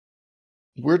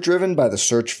We're driven by the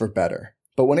search for better.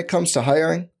 But when it comes to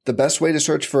hiring, the best way to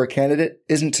search for a candidate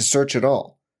isn't to search at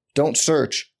all. Don't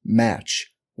search,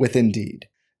 match with Indeed.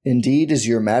 Indeed is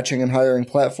your matching and hiring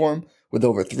platform with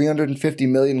over 350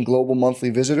 million global monthly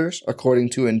visitors,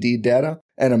 according to Indeed data,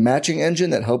 and a matching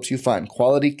engine that helps you find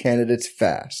quality candidates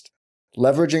fast.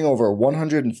 Leveraging over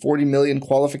 140 million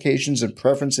qualifications and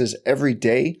preferences every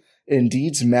day,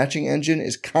 Indeed's matching engine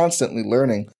is constantly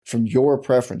learning from your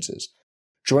preferences.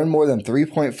 Join more than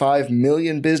 3.5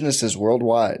 million businesses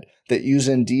worldwide that use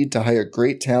Indeed to hire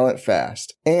great talent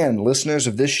fast. And listeners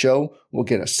of this show will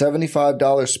get a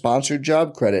 $75 sponsored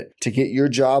job credit to get your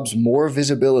jobs more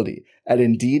visibility at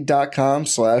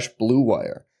Indeed.com/Blue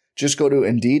Wire. Just go to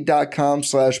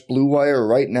Indeed.com/Blue Wire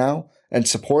right now and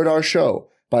support our show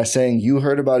by saying you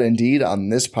heard about Indeed on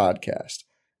this podcast.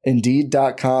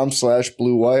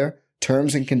 Indeed.com/Blue Wire.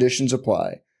 Terms and conditions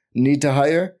apply. Need to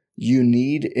hire? You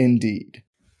need Indeed.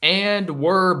 And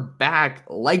we're back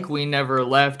like we never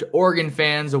left. Oregon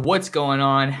fans, what's going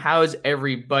on? How's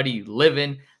everybody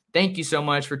living? Thank you so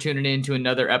much for tuning in to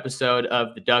another episode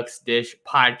of the Ducks Dish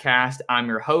podcast. I'm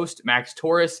your host, Max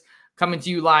Torres, coming to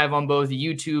you live on both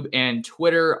YouTube and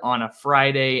Twitter on a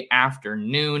Friday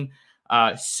afternoon.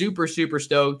 Super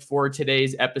stoked for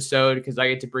today's episode because I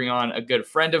get to bring on a good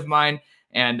friend of mine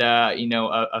and,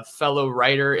 a fellow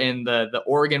writer in the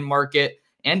Oregon market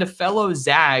and a fellow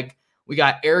Zag. We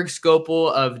got Erik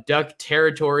Skopil of Duck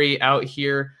Territory out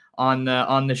here on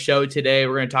the show today.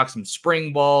 We're going to talk some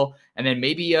spring ball and then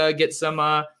maybe get some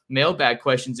mailbag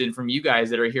questions in from you guys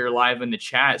that are here live in the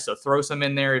chat. So throw some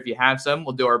in there if you have some.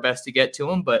 We'll do our best to get to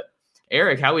them. But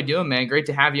Erik, how we doing, man? Great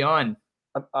to have you on.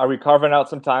 Are we carving out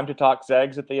some time to talk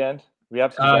Zags at the end? We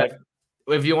have some Zags.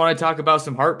 If you want to talk about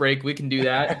some heartbreak, we can do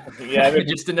that. Yeah, maybe,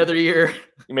 just another year.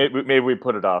 Maybe we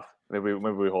put it off. Maybe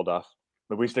we hold off.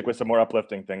 But we stick with some more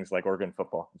uplifting things like Oregon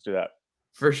football. Let's do that.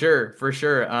 For sure.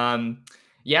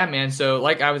 Yeah, man. So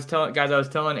like I was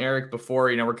telling Erik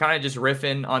before, we're kind of just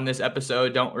riffing on this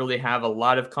episode. Don't really have a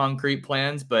lot of concrete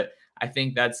plans, but I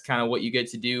think that's kind of what you get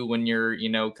to do when you're,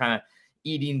 kind of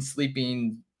eating,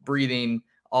 sleeping, breathing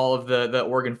all of the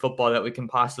Oregon football that we can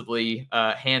possibly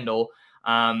handle.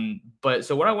 But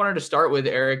so what I wanted to start with,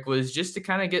 Erik, was just to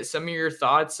kind of get some of your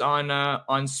thoughts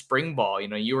on spring ball.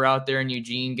 You were out there in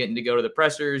Eugene getting to go to the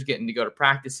pressers, getting to go to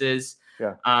practices.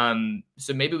 Yeah.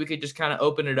 So maybe we could just kind of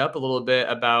open it up a little bit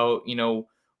about,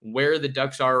 where the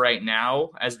Ducks are right now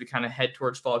as we kind of head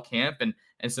towards fall camp and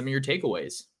some of your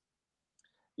takeaways.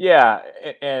 Yeah.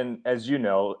 And as you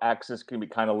know, access can be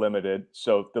kind of limited.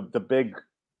 So the big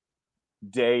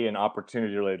day and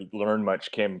opportunity to really learn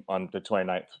much came on the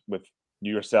 29th with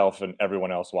yourself and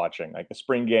everyone else watching. Like the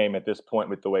spring game at this point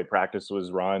with the way practice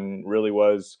was run really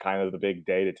was kind of the big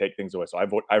day to take things away. So I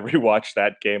rewatched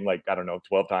that game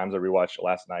 12 times. I rewatched it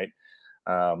last night.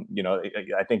 I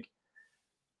think,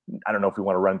 I don't know if we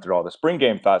want to run through all the spring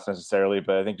game thoughts necessarily,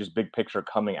 but I think just big picture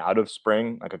coming out of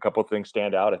spring, like a couple of things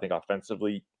stand out. I think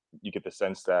offensively, you get the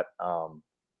sense that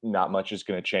not much is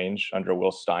going to change under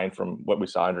Will Stein from what we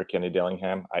saw under Kenny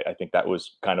Dillingham. I think that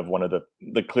was kind of one of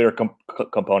the clear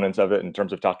components of it in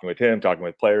terms of talking with him, talking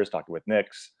with players, talking with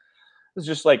Knicks. It's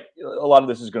just like a lot of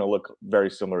this is going to look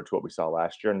very similar to what we saw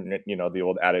last year. And, the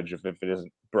old adage of if it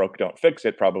isn't broke, don't fix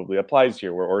it probably applies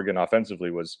here, where Oregon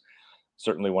offensively was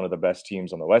certainly one of the best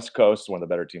teams on the West Coast, one of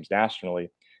the better teams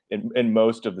nationally in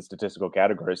most of the statistical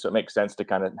categories. So it makes sense to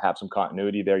kind of have some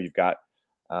continuity there. You've got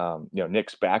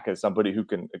Nick's back as somebody who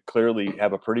can clearly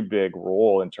have a pretty big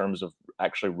role in terms of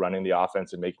actually running the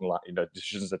offense and making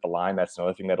decisions at the line. That's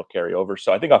another thing that'll carry over.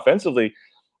 So I think offensively,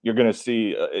 you're going to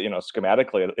see,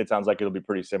 schematically, it sounds like it'll be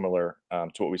pretty similar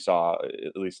to what we saw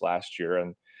at least last year.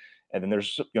 And then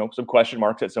there's, some question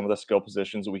marks at some of the skill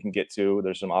positions that we can get to.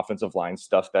 There's some offensive line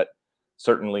stuff that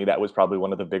certainly that was probably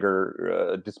one of the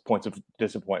bigger points of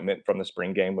disappointment from the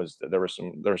spring game was there were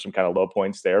some kind of low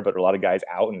points there, but a lot of guys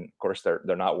out. And of course they're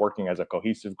not working as a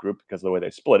cohesive group because of the way they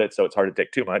split it. So it's hard to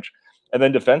take too much. And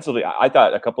then defensively, I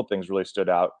thought a couple of things really stood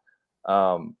out.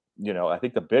 I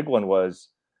think the big one was,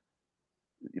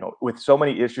 with so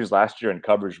many issues last year in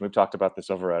coverage, we've talked about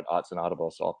this over at Odds and Audible,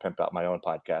 so I'll pimp out my own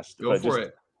podcast. Go for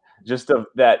it. Just of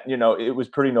that, it was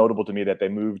pretty notable to me that they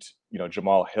moved,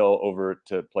 Jamal Hill over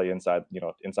to play inside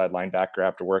linebacker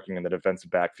after working in the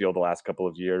defensive backfield the last couple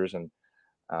of years. And,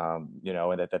 and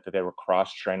that they were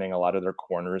cross training a lot of their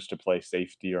corners to play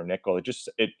safety or nickel. It just,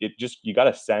 you got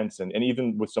a sense. And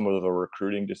even with some of the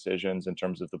recruiting decisions in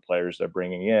terms of the players they're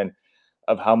bringing in,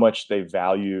 of how much they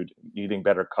valued getting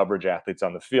better coverage athletes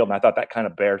on the field. And I thought that kind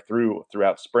of bear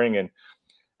throughout spring. And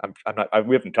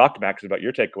we haven't talked, Max, about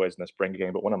your takeaways in the spring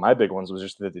game, but one of my big ones was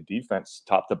just that the defense,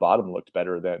 top to bottom, looked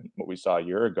better than what we saw a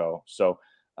year ago. So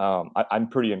I'm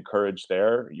pretty encouraged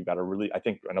there. You got to really, I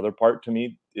think another part to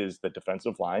me is the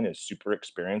defensive line is super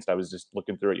experienced. I was just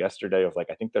looking through it yesterday of like,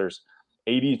 I think there's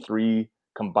 83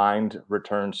 combined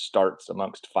return starts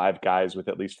amongst 5 guys with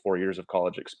at least 4 years of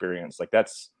college experience. Like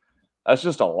that's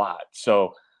just a lot.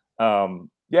 So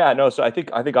yeah, no. So I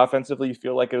think offensively, you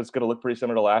feel like it's going to look pretty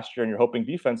similar to last year, and you're hoping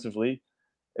defensively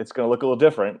it's going to look a little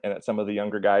different, and that some of the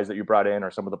younger guys that you brought in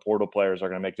or some of the portal players are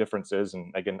going to make differences.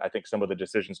 And again, I think some of the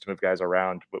decisions to move guys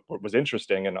around was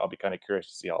interesting, and I'll be kind of curious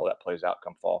to see how all that plays out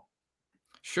come fall.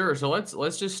 Sure. So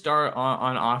let's just start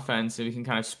on offense, and we can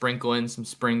kind of sprinkle in some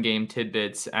spring game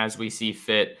tidbits as we see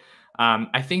fit.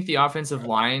 I think the offensive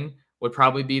line would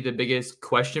probably be the biggest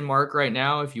question mark right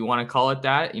now, if you want to call it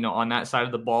that. On that side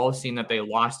of the ball, seeing that they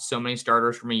lost so many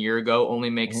starters from a year ago only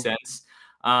makes sense.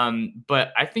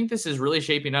 But I think this is really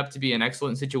shaping up to be an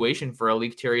excellent situation for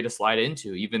Erik Terry to slide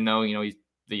into, even though he's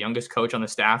the youngest coach on the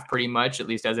staff, pretty much, at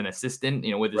least as an assistant,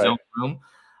 with his own room.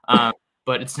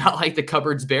 But it's not like the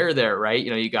cupboard's bare there, right?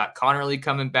 You got Connerly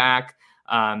coming back.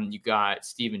 You got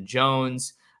Stephen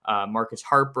Jones, Marcus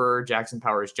Harper, Jackson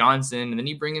Powers Johnson. And then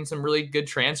you bring in some really good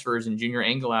transfers in Junior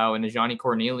Angelau and Johnny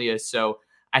Cornelius. So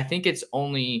I think it's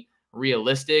only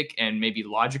realistic and maybe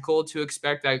logical to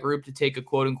expect that group to take a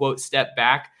quote unquote step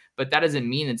back. But that doesn't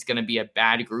mean it's going to be a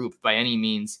bad group by any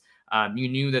means. You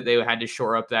knew that they had to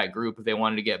shore up that group if they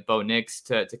wanted to get Bo Nix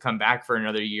to come back for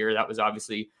another year. That was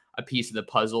obviously a piece of the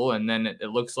puzzle. And then it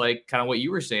looks like kind of what you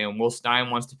were saying. Will Stein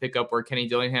wants to pick up where Kenny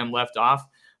Dillingham left off,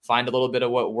 find a little bit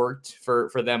of what worked for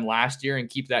them last year and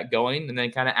keep that going, and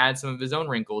then kind of add some of his own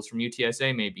wrinkles from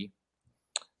UTSA maybe.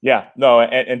 Yeah, no,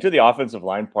 and to the offensive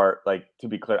line part, like, to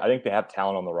be clear, I think they have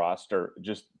talent on the roster.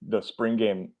 Just the spring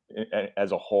game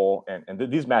as a whole, and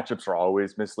these matchups are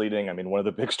always misleading. I mean, one of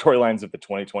the big storylines of the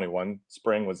 2021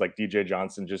 spring was like DJ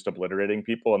Johnson just obliterating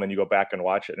people, and then you go back and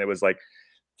watch it, and it was like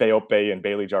Theope and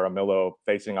Bailey Jaramillo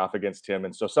facing off against him.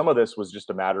 And so some of this was just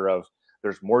a matter of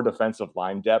there's more defensive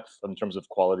line depth in terms of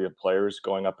quality of players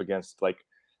going up against, like,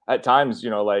 at times,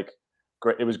 like,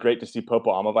 great. It was great to see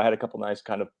Popo Amava had a couple nice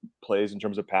kind of plays in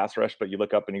terms of pass rush, but you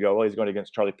look up and you go, well, he's going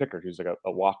against Charlie Pickard, who's like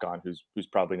a walk-on, who's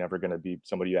probably never going to be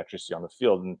somebody you actually see on the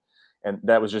field. And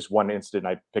that was just one incident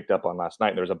I picked up on last night.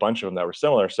 And there was a bunch of them that were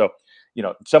similar. So,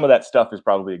 some of that stuff is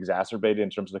probably exacerbated in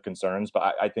terms of the concerns.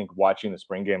 But I think watching the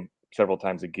spring game several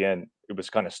times again, it was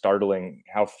kind of startling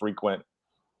how frequent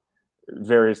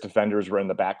various defenders were in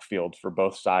the backfield for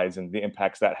both sides and the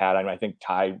impacts that had. I mean, I think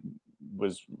Ty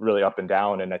was really up and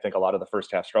down. And I think a lot of the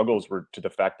first half struggles were to the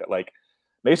fact that, like,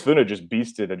 Mace Funa just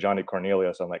beasted a Johnny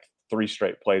Cornelius on like 3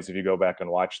 straight plays. If you go back and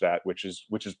watch that, which is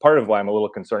part of why I'm a little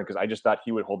concerned, because I just thought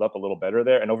he would hold up a little better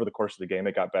there. And over the course of the game,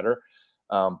 it got better.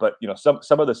 But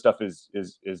some of the stuff is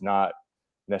not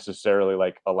necessarily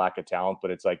like a lack of talent, but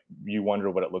it's like you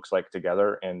wonder what it looks like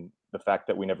together. And the fact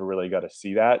that we never really got to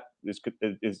see that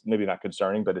is maybe not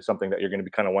concerning, but it's something that you're going to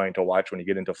be kind of wanting to watch when you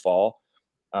get into fall.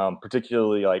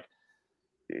 Particularly, like,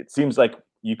 it seems like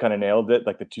you kind of nailed it.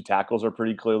 Like, the 2 tackles are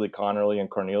pretty clearly Connerly and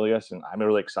Cornelius, and I'm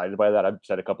really excited by that. I've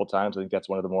said a couple times, I think that's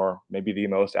one of the more, maybe the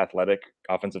most athletic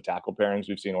offensive tackle pairings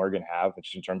we've seen Oregon have,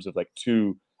 which in terms of like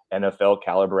 2 NFL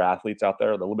caliber athletes out there.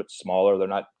 They're a little bit smaller. They're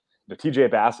not the TJ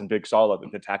Bass and Big Saul,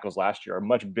 the tackles last year, are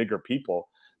much bigger people,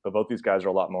 but both these guys are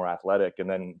a lot more athletic. And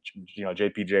then,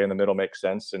 JPJ in the middle makes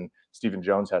sense, and Stephen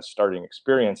Jones has starting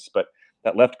experience, but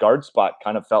that left guard spot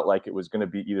kind of felt like it was going to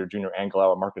be either Junior Angelau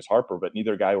or Marcus Harper, but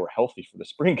neither guy were healthy for the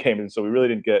spring game. And so we really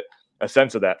didn't get a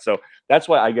sense of that. So that's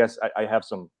why I guess I have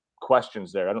some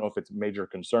questions there. I don't know if it's major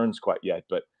concerns quite yet,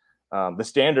 but the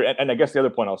standard, and I guess the other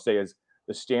point I'll say is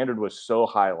the standard was so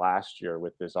high last year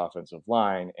with this offensive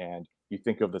line. And you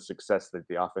think of the success that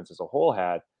the offense as a whole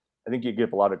had, I think you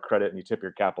give a lot of credit and you tip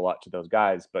your cap a lot to those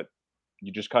guys, but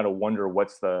you just kind of wonder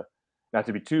not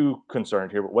to be too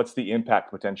concerned here, but what's the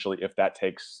impact potentially if that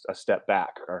takes a step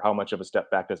back, or how much of a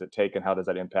step back does it take, and how does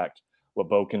that impact what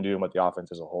Bo can do and what the offense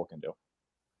as a whole can do?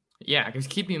 Yeah, because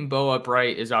keeping Bo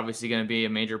upright is obviously going to be a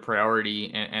major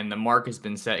priority, and the mark has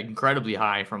been set incredibly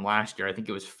high from last year. I think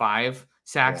it was 5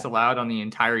 sacks allowed on the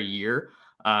entire year,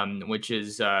 which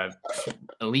is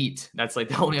elite. That's like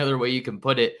the only other way you can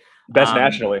put it. Best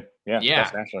nationally. Yeah. Yeah,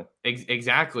 Best nationally.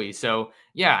 Exactly. So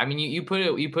yeah, I mean, you put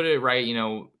it right.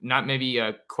 Not maybe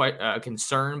a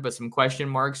concern, but some question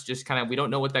marks. Just kind of, we don't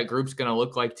know what that group's going to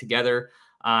look like together.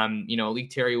 Erik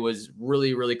Terry was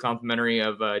really, really complimentary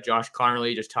of Josh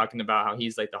Connerly, just talking about how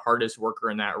he's like the hardest worker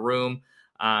in that room.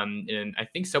 And I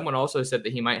think someone also said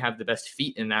that he might have the best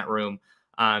feet in that room.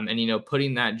 And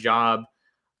putting that job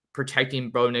protecting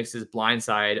Bo Nix's blind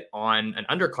side on an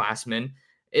underclassman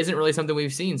isn't really something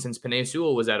we've seen since Penei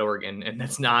Sewell was at Oregon. And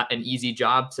that's not an easy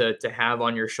job to have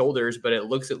on your shoulders, but it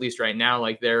looks, at least right now,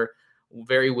 like they're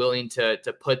very willing to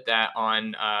put that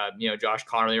on, Josh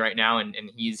Connerly right now. And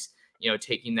he's,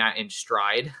 taking that in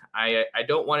stride. I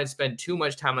don't want to spend too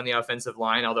much time on the offensive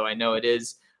line, although I know it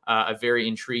is a very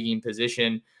intriguing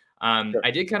position. Sure.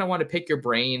 I did kind of want to pick your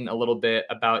brain a little bit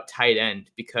about tight end,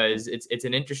 because it's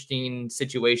an interesting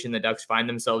situation the Ducks find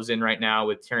themselves in right now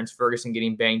with Terrence Ferguson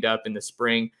getting banged up in the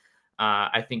spring.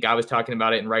 I think I was talking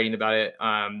about it and writing about it,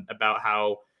 about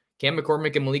how Cam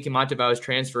McCormick and Maliki Matavau's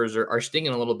transfers are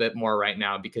stinging a little bit more right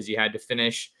now, because you had to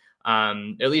finish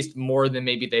at least more than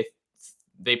maybe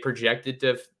they projected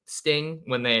to sting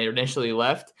when they initially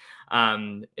left.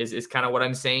 Is kind of what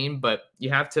I'm saying, but you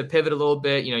have to pivot a little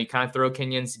bit. You kind of throw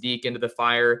Kenyon Sadiq into the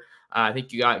fire. I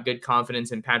think you got good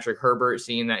confidence in Patrick Herbert,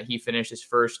 seeing that he finished his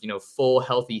first, full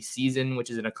healthy season, which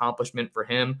is an accomplishment for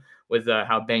him with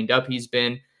how banged up he's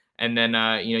been. And then,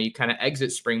 you kind of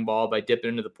exit spring ball by dipping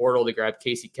into the portal to grab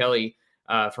Casey Kelly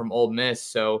from Ole Miss.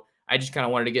 So I just kind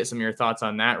of wanted to get some of your thoughts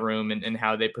on that room and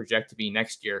how they project to be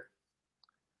next year.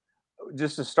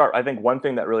 Just to start, I think one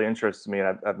thing that really interests me,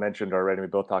 and I've mentioned already, we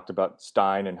both talked about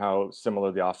Stein and how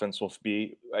similar the offense will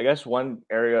be. I guess one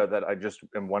area that I just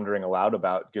am wondering aloud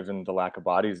about, given the lack of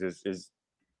bodies, is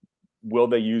will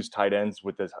they use tight ends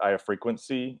with this higher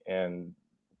frequency? And,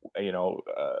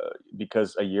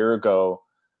 because a year ago,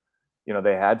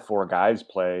 they had 4 guys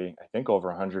play, I think, over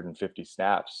 150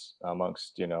 snaps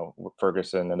amongst,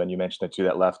 Ferguson. And then you mentioned the 2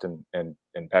 that left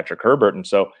and Patrick Herbert. And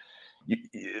so,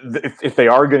 if they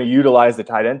are going to utilize the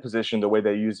tight end position the way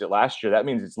they used it last year, that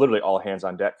means it's literally all hands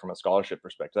on deck from a scholarship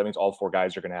perspective. That means all 4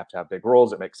 guys are going to have big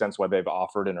roles. It makes sense why they've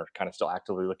offered and are kind of still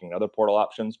actively looking at other portal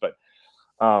options. But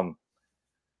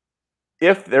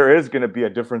if there is going to be a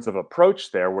difference of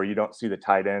approach there, where you don't see the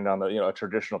tight end on the, a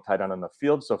traditional tight end on the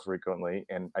field so frequently,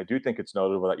 and I do think it's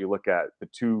notable that you look at the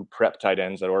 2 prep tight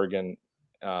ends that Oregon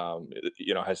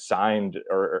has signed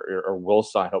or will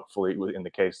sign, hopefully, in the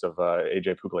case of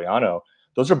AJ Pugliano.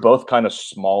 Those are both kind of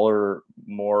smaller,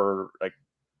 more like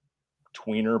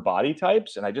tweener body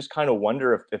types. And I just kind of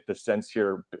wonder if the sense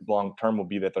here long term will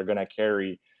be that they're going to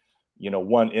carry,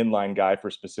 one inline guy for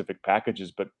specific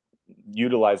packages, but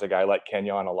utilize a guy like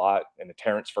Kenyon a lot, and a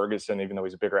Terrence Ferguson, even though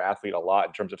he's a bigger athlete, a lot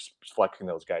in terms of flexing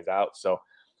those guys out. So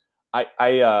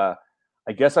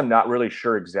I guess I'm not really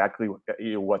sure exactly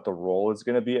what the role is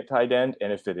going to be at tight end.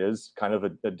 And if it is kind of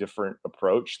a different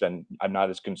approach, then I'm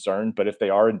not as concerned. But if they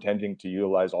are intending to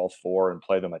utilize all 4 and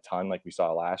play them a ton like we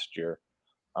saw last year,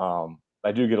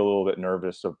 I do get a little bit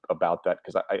nervous about that,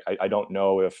 because I don't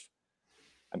know if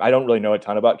I don't really know a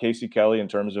ton about Casey Kelly in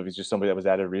terms of he's just somebody that was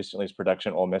added recently. His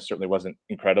production at Ole Miss certainly wasn't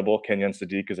incredible. Kenyon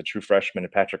Sadiq is a true freshman,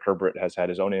 and Patrick Herbert has had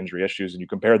his own injury issues. And you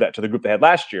compare that to the group they had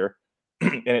last year,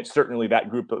 and it's certainly that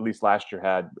group, at least last year,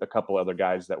 had a couple other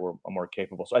guys that were more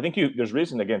capable. So I think there's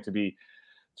reason, again, to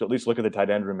at least look at the tight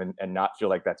end room and not feel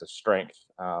like that's a strength,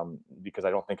 because I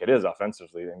don't think it is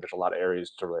offensively. I think there's a lot of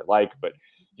areas to really like, but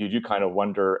you do kind of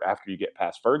wonder after you get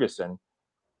past Ferguson,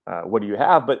 what do you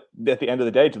have? But at the end of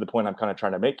the day, to the point I'm kind of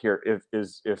trying to make here,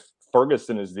 if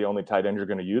Ferguson is the only tight end you're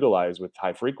going to utilize with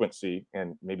high frequency,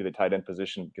 and maybe the tight end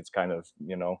position gets kind of,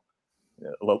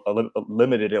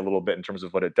 limited a little bit in terms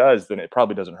of what it does, then it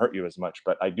probably doesn't hurt you as much.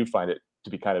 But I do find it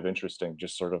to be kind of interesting,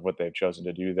 just sort of what they've chosen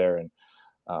to do there. And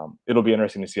it'll be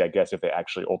interesting to see, I guess, if they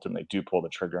actually ultimately do pull the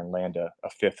trigger and land a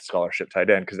 5th scholarship tight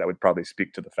end, because that would probably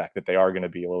speak to the fact that they are going to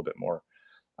be a little bit more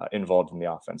involved in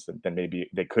the offense than maybe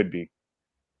they could be.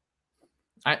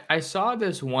 I saw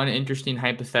this one interesting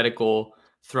hypothetical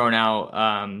thrown out,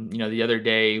 the other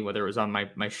day, whether it was on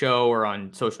my show or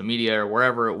on social media or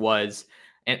wherever it was.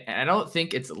 And I don't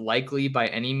think it's likely by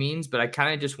any means, but I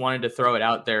kind of just wanted to throw it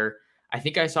out there. I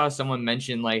think I saw someone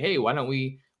mention, like, hey, why don't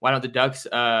the Ducks,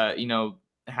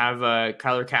 have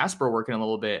Kyler Casper working a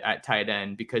little bit at tight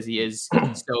end, because he is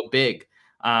so big.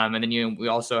 And then, we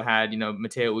also had,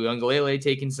 Mateo Uiagalelei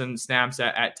taking some snaps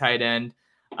at tight end.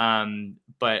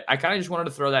 But I kind of just wanted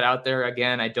to throw that out there.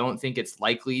 Again, I don't think it's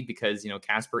likely, because,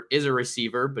 Casper is a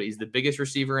receiver, but he's the biggest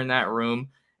receiver in that room.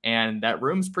 And that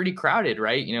room's pretty crowded,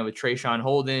 right? With Trayshawn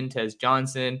Holden, Tez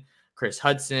Johnson, Chris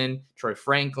Hudson, Troy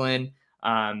Franklin,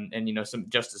 and, some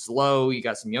Justice Lowe. You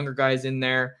got some younger guys in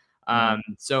there.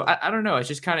 So I don't know. It's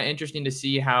just kind of interesting to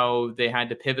see how they had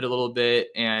to pivot a little bit,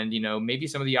 and, maybe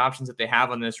some of the options that they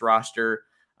have on this roster,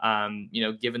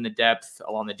 given the depth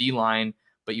along the D line.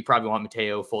 But you probably want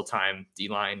Mateo full-time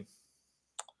D-line.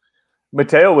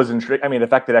 Mateo was intriguing. I mean, the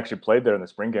fact that he actually played there in the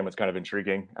spring game was kind of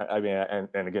intriguing. I mean,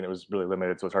 and again, it was really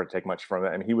limited, so it's hard to take much from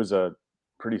it. And he was a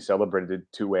pretty celebrated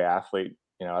 2-way athlete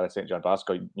out of St. John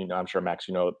Bosco. I'm sure Max,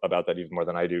 you know about that even more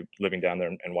than I do, living down there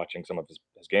and watching some of his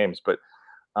games. But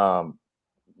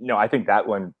I think that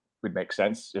one would make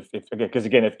sense if because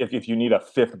again, if you need a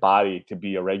fifth body to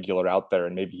be a regular out there,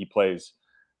 and maybe he plays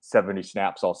 70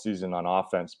 snaps all season on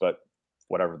offense, but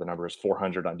whatever the number is,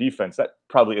 400 on defense, that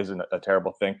probably isn't a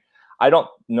terrible thing. I don't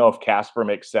know if Casper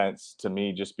makes sense to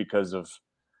me just because of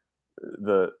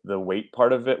the weight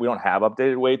part of it. We don't have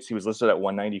updated weights. He was listed at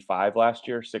 195 last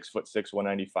year, 6'6",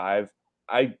 195.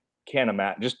 I can't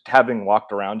imagine, just having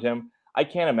walked around him, I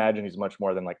can't imagine he's much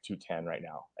more than like 210 right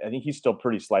now. I think he's still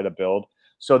pretty slight of build.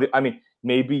 So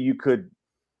maybe you could,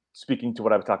 speaking to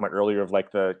what I was talking about earlier of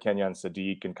like the Kenyon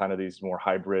Sadiq and kind of these more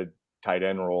hybrid tight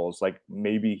end roles, like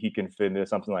maybe he can fit into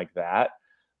something like that.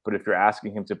 But if you're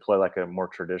asking him to play like a more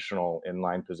traditional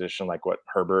inline position, like what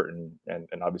Herbert and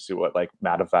obviously what like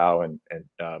Matavau and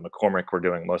McCormick were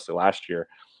doing mostly last year,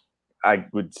 I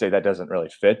would say that doesn't really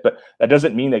fit. But that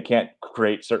doesn't mean they can't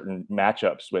create certain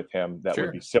matchups with him that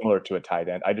would be similar to a tight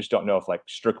end. I just don't know if like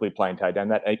strictly playing tight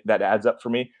end that adds up for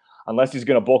me. Unless he's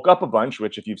going to bulk up a bunch,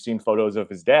 which if you've seen photos of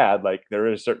his dad, like there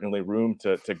is certainly room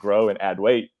to grow and add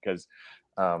weight because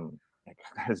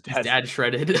his dad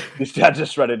shredded. His dad's a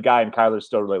shredded guy, and Kyler's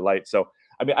still really light. So,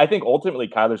 I think ultimately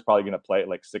Kyler's probably going to play at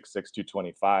like 6'6",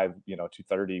 225,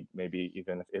 230, maybe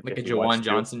even if like a Jawan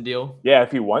Johnson deal. Yeah,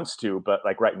 if he wants to, but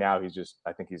like right now,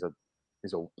 I think he's a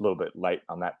little bit light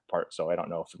on that part. So I don't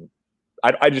know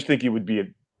if I just think you would be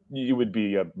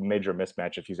a major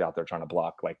mismatch if he's out there trying to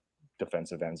block like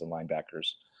defensive ends and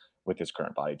linebackers with his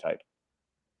current body type.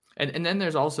 And then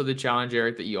there's also the challenge,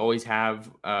 Eric, that you always have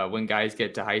when guys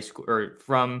get to high school or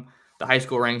from the high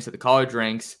school ranks to the college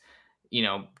ranks.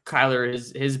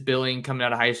 Kyler, his billing coming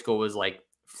out of high school was like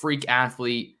freak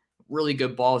athlete, really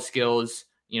good ball skills,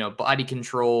 body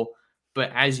control.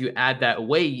 But as you add that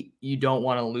weight, you don't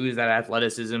want to lose that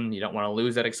athleticism. You don't want to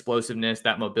lose that explosiveness,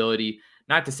 that mobility.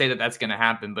 Not to say that that's going to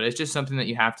happen, but it's just something that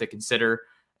you have to consider.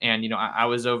 And, I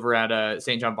was over at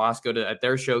St. John Bosco at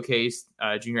their showcase.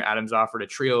 Junior Adams offered a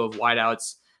trio of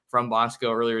wideouts from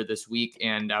Bosco earlier this week.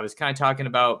 And I was kind of talking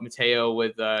about Mateo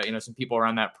with, some people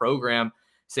around that program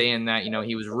saying that,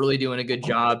 he was really doing a good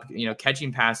job,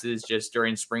 catching passes just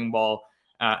during spring ball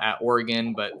at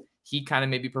Oregon. But he kind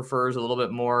of maybe prefers a little bit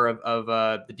more of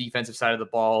the defensive side of the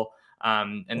ball.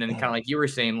 And then kind of like you were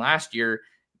saying last year,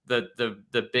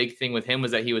 the big thing with him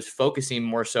was that he was focusing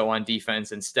more so on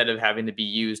defense instead of having to be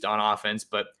used on offense,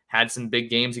 but had some big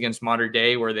games against Mater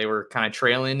Dei where they were kind of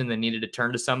trailing and they needed to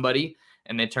turn to somebody,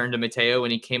 and they turned to Mateo,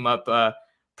 and he came up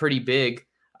pretty big.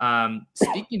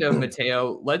 Speaking of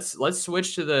Mateo, let's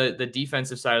switch to the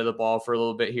defensive side of the ball for a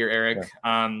little bit here, Eric.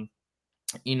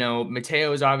 Yeah.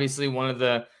 Mateo is obviously one of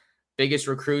the biggest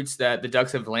recruits that the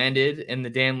Ducks have landed in the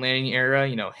Dan Lanning era.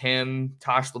 Him,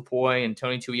 Tosh Lapoy, and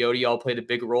Tony Tuioti all played a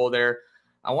big role there.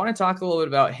 I want to talk a little bit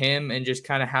about him and just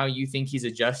kind of how you think he's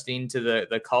adjusting to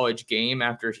the college game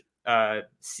after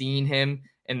seeing him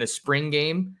in the spring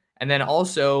game. And then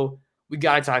also, we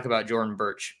got to talk about Jordan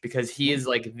Burch because he is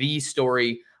like the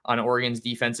story on Oregon's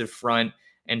defensive front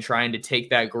and trying to take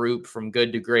that group from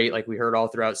good to great, like we heard all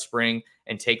throughout spring,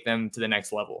 and take them to the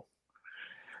next level.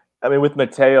 With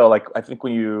Mateo, like I think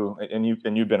when you've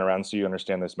been around, so you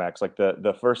understand this, Max. Like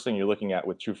the first thing you're looking at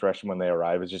with true freshmen when they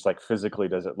arrive is just like physically,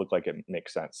 does it look like it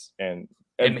makes sense? And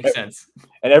it makes sense.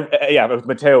 And with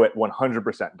Mateo, it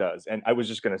 100% does. And I was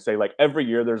just gonna say, like every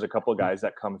year, there's a couple of guys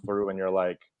that come through, and you're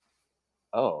like,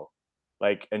 oh,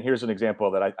 like. And here's an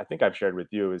example that I think I've shared with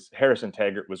you is Harrison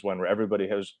Taggart was one where everybody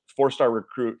has 4-star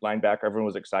recruit linebacker, everyone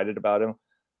was excited about him.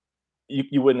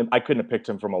 I couldn't have picked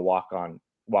him from a walk-on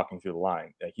walking through the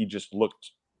line. He just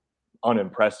looked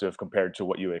unimpressive compared to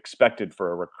what you expected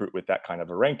for a recruit with that kind of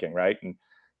a ranking, right? And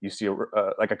you see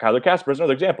like a Kyler Casper is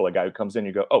another example, a guy who comes in,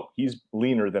 you go, oh, he's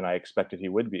leaner than I expected he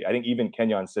would be. I think even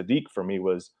Kenyon Sadiq for me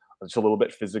was just a little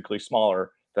bit physically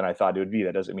smaller than I thought it would be.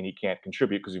 That doesn't mean he can't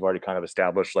contribute because we've already kind of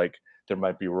established like there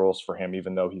might be roles for him,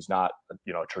 even though he's not a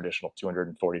traditional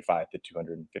 245 to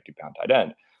 250 pound tight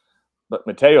end. But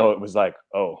Mateo, it was like,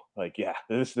 oh, like, yeah,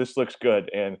 this looks good.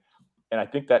 And I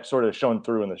think that sort of shone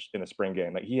through in the spring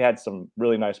game. Like he had some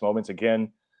really nice moments again,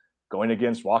 going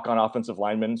against walk-on offensive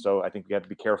linemen. So I think we have to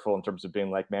be careful in terms of being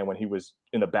like, man, when he was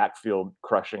in the backfield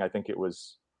crushing, I think it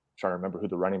was, I'm trying to remember who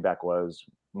the running back was,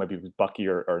 maybe it was Bucky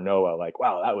or Noah. Like,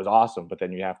 wow, that was awesome. But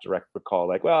then you have to recall,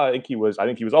 like, well, I think he was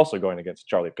also going against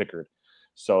Charlie Pickard.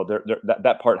 So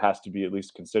that part has to be at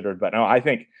least considered. But no, I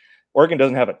think Oregon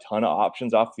doesn't have a ton of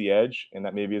options off the edge, and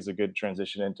that maybe is a good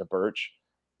transition into Burch.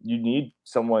 You need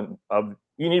one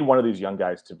of these young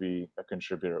guys to be a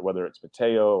contributor, whether it's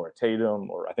Mateo or Tatum,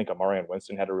 or I think Amarian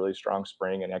Winston had a really strong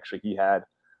spring. And actually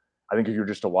I think if you were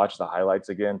just to watch the highlights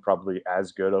again, probably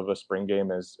as good of a spring game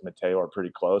as Mateo, or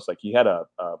pretty close. Like, he had a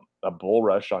bull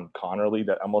rush on Connerly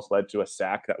that almost led to a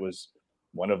sack that was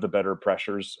one of the better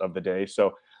pressures of the day.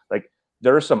 So, like,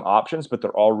 there are some options, but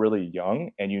they're all really young,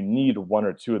 and you need one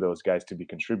or two of those guys to be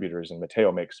contributors. And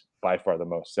Mateo makes by far the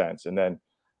most sense. And then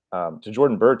to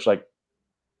Jordan Birch, like,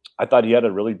 I thought he had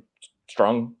a really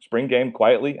strong spring game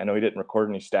quietly. I know he didn't record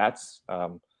any stats,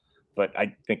 but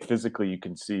I think physically you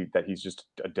can see that he's just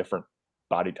a different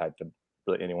body type than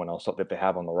really anyone else that they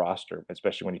have on the roster,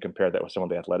 especially when you compare that with some of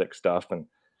the athletic stuff. And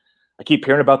I keep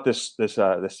hearing about this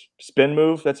spin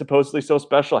move that's supposedly so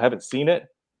special. I haven't seen it.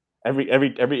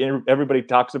 Everybody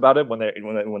talks about it when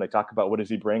they talk about what does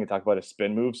he bring and talk about a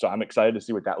spin move. So I'm excited to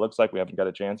see what that looks like. We haven't got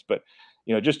a chance, but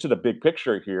just to the big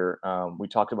picture here, we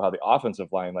talked about how the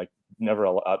offensive line never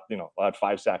allowed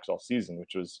 5 sacks all season,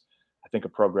 which was, I think, a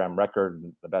program record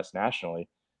and the best nationally.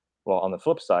 Well, on the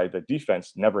flip side, the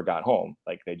defense never got home.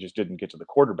 Like, they just didn't get to the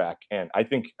quarterback. And I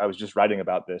think I was just writing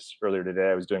about this earlier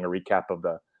today. I was doing a recap of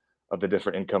the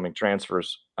different incoming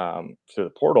transfers to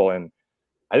the portal, and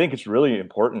I think it's really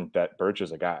important that Birch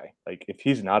is a guy. Like, if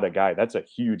he's not a guy, that's a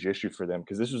huge issue for them,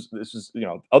 because this is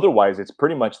otherwise it's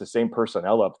pretty much the same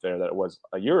personnel up there that it was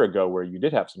a year ago, where you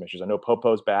did have some issues. I know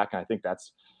Popo's back, and I think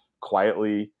that's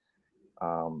quietly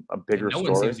a bigger story.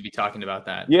 No one seems to be talking about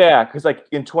that. Yeah, because like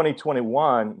in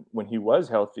 2021, when he was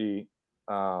healthy,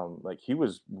 like, he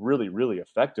was really, really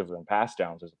effective in pass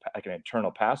downs as like an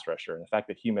internal pass rusher. And the fact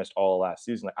that he missed all of last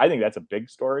season, I think that's a big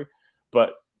story,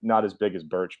 but not as big as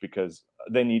Birch, because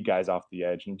they need guys off the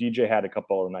edge. And DJ had a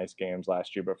couple of nice games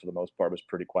last year, but for the most part was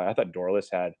pretty quiet. I thought Dorless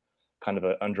had kind of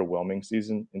an underwhelming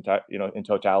season in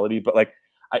totality, but like,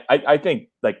 I think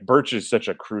like Birch is such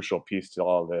a crucial piece to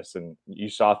all of this. And you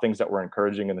saw things that were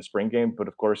encouraging in the spring game, but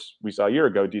of course we saw a year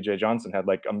ago, DJ Johnson had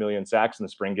like 1 million sacks in the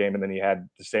spring game, and then he had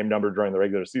the same number during the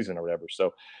regular season or whatever.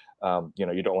 So,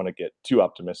 you don't want to get too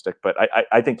optimistic, but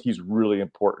I think he's really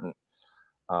important.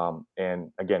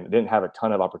 And again, didn't have a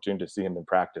ton of opportunity to see him in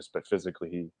practice, but physically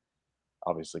he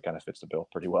obviously kind of fits the bill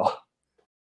pretty well.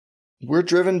 We're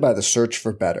driven by the search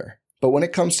for better. But when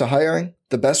it comes to hiring,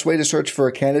 the best way to search for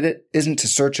a candidate isn't to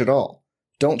search at all.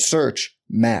 Don't search,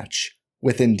 match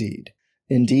with Indeed.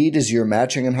 Indeed is your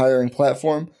matching and hiring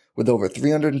platform with over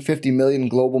 350 million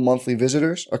global monthly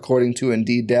visitors, according to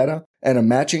Indeed data, and a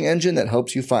matching engine that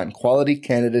helps you find quality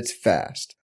candidates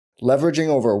fast. Leveraging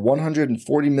over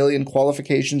 140 million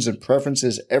qualifications and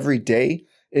preferences every day,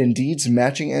 Indeed's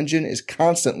matching engine is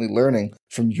constantly learning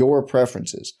from your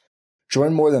preferences.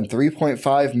 Join more than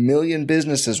 3.5 million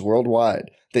businesses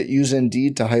worldwide that use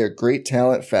Indeed to hire great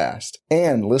talent fast.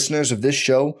 And listeners of this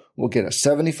show will get a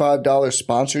 $75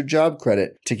 sponsored job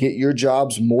credit to get your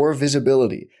jobs more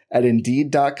visibility at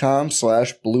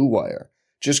Indeed.com/Blue Wire.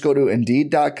 Just go to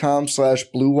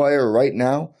Indeed.com/Blue Wire right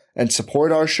now and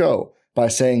support our show by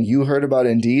saying you heard about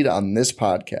Indeed on this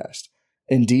podcast.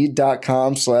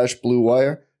 Indeed.com/Blue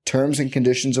Wire. Terms and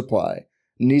conditions apply.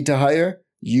 Need to hire?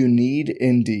 You need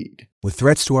Indeed. With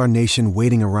threats to our nation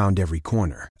waiting around every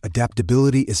corner,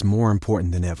 adaptability is more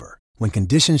important than ever. When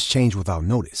conditions change without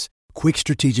notice, quick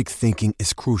strategic thinking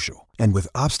is crucial. And with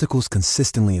obstacles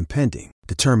consistently impending,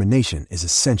 determination is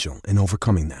essential in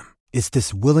overcoming them. It's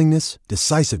this willingness,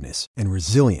 decisiveness, and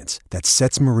resilience that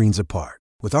sets Marines apart.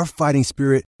 With our fighting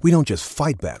spirit, we don't just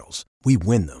fight battles, we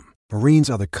win them. Marines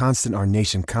are the constant our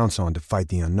nation counts on to fight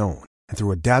the unknown. And through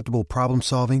adaptable problem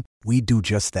solving, we do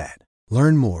just that.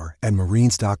 Learn more at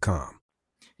Marines.com.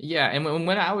 Yeah, and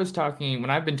when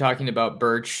I've been talking about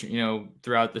Birch,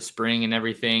 throughout the spring and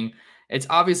everything, it's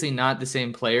obviously not the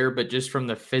same player, but just from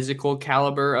the physical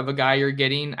caliber of a guy you're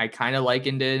getting, I kind of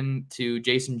likened him to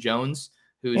Jason Jones,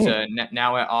 who's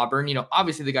now at Auburn.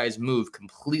 Obviously the guys move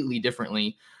completely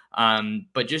differently,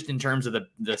 but just in terms of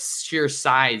the sheer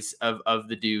size of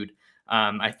the dude,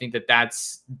 I think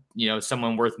that's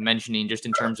someone worth mentioning, just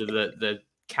in terms of the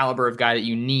caliber of guy that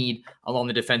you need along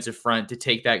the defensive front to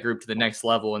take that group to the next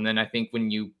level. And then I think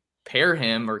when you pair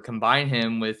him or combine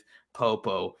him with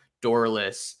Popo,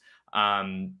 Dorless,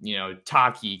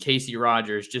 Taki, Casey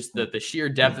Rogers, just the sheer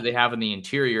depth that they have in the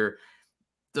interior,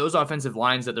 those offensive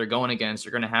lines that they're going against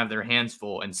are going to have their hands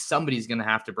full, and somebody's going to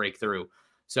have to break through.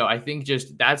 So I think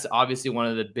just that's obviously one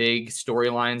of the big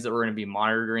storylines that we're going to be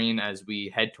monitoring as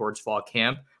we head towards fall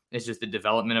camp. It's just the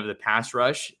development of the pass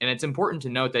rush. And it's important to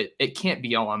note that it can't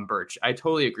be all on Birch. I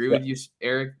totally agree with you,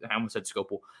 Erik. I almost said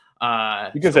Skopil.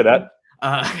 You can say that.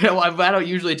 Well, I don't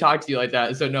usually talk to you like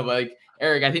that. So no, but like,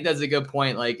 Erik, I think that's a good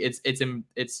point. Like, it's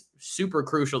super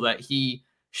crucial that he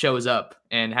shows up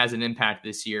and has an impact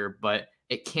this year, but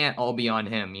it can't all be on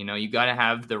him. You got to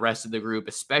have the rest of the group,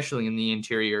 especially in the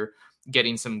interior,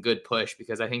 getting some good push,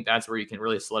 because I think that's where you can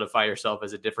really solidify yourself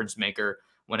as a difference maker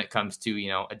when it comes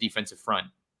to, a defensive front.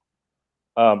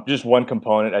 Just one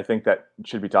component I think that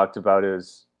should be talked about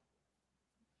is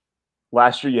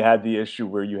last year you had the issue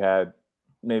where you had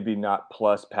maybe not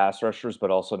plus pass rushers,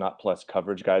 but also not plus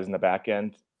coverage guys in the back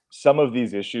end. Some of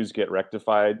these issues get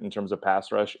rectified in terms of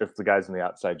pass rush if the guys on the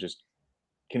outside just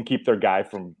can keep their guy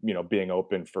from, being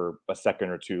open for a second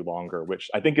or two longer, which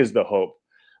I think is the hope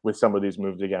with some of these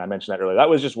moves. Again, I mentioned that earlier. That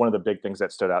was just one of the big things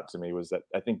that stood out to me, was that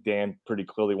I think Dan pretty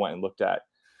clearly went and looked at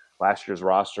last year's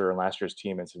roster and last year's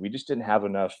team and said, we just didn't have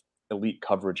enough elite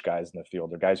coverage guys in the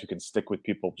field, or guys who can stick with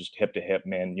people just hip to hip,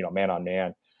 man on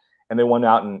man. And they went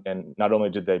out and not only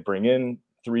did they bring in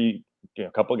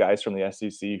a couple of guys from the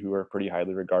SEC who are pretty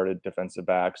highly regarded defensive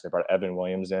backs. They brought Evan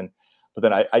Williams in. But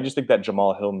then I just think that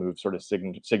Jamal Hill move sort of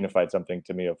signified something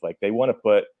to me of like, they want to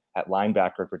put at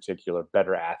linebacker in particular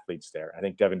better athletes there. I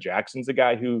think Devin Jackson's a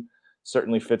guy who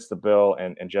certainly fits the bill,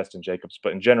 and Justin Jacobs.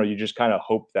 But in general, you just kind of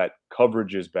hope that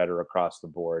coverage is better across the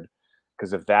board,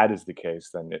 because if that is the case,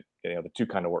 then the two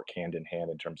kind of work hand in hand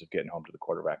in terms of getting home to the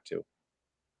quarterback too.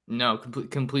 No,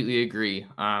 completely agree.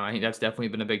 I think that's definitely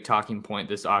been a big talking point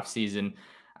this offseason.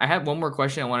 I had one more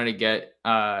question I wanted to get,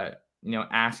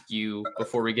 ask you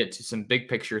before we get to some big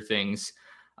picture things.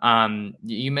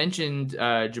 You mentioned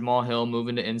Jamal Hill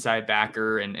moving to inside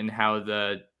backer, and how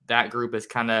that group has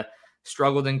kind of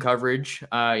struggled in coverage,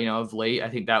 of late. I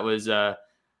think that was the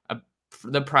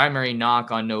primary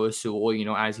knock on Noah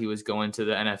Sewell, as he was going to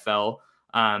the NFL.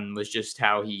 Was just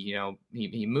how he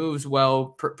moves well,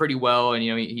 pretty well. And,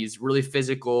 he's really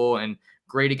physical and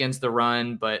great against the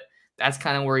run, but that's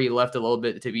kind of where he left a little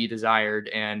bit to be desired.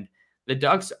 And the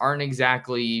Ducks aren't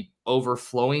exactly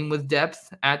overflowing with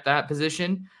depth at that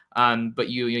position. But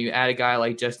you add a guy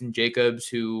like Justin Jacobs,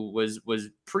 who was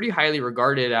pretty highly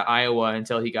regarded at Iowa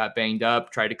until he got banged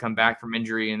up, tried to come back from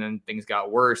injury, and then things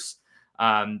got worse.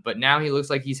 But now he looks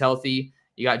like he's healthy.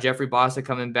 You got Jeffrey Bossa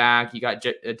coming back. You got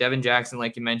Devin Jackson,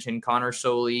 like you mentioned, Connor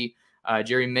Soley.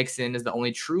 Jerry Mixon is the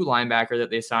only true linebacker that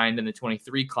they signed in the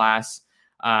 23 class.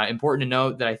 Important to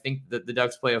note that I think that the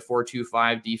Ducks play a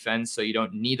 4-2-5 defense, so you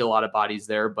don't need a lot of bodies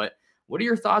there. But what are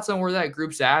your thoughts on where that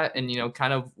group's at, and,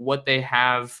 kind of what they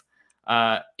have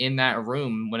in that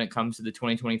room when it comes to the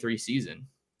 2023 season?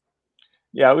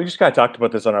 Yeah, we just kind of talked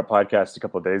about this on our podcast a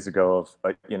couple of days ago.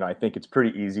 I think it's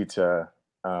pretty easy to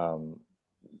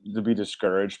be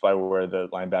discouraged by where the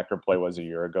linebacker play was a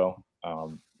year ago.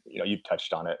 You've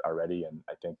touched on it already, and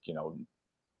I think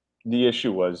the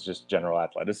issue was just general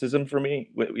athleticism for me.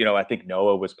 I think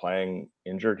Noah was playing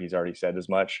injured. He's already said as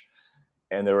much.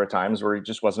 And there were times where he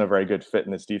just wasn't a very good fit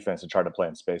in this defense and tried to play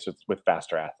in space with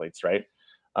faster athletes, right?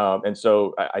 And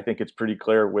so I think it's pretty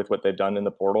clear with what they've done in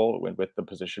the portal, with the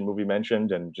position move we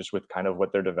mentioned, and just with kind of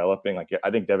what they're developing. Like,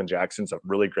 I think Devin Jackson's a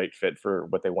really great fit for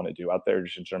what they want to do out there,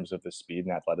 just in terms of the speed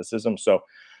and athleticism. So,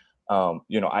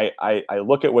 I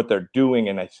look at what they're doing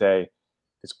and I say,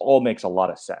 this all makes a lot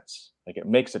of sense. Like, it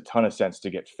makes a ton of sense to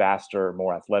get faster,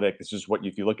 more athletic. This is what,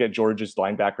 if you look at Georgia's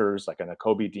linebackers, like an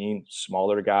Kobe Dean,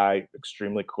 smaller guy,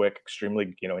 extremely quick,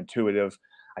 extremely, intuitive.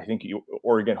 I think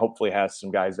Oregon hopefully has some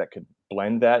guys that could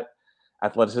blend that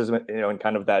athleticism, and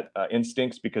kind of that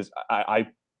instincts, because I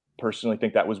personally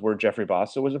think that was where Jeffrey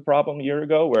Bossa was a problem a year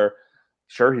ago, where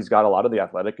sure, he's got a lot of the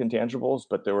athletic intangibles,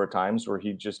 but there were times where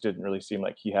he just didn't really seem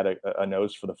like he had a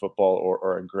nose for the football,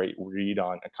 or a great read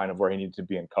on kind of where he needed to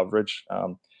be in coverage.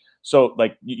 So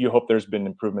like, you hope there's been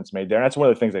improvements made there. And that's one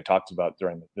of the things they talked about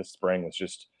during this spring, was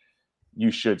just,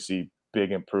 you should see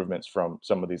big improvements from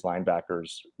some of these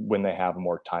linebackers when they have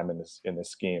more time in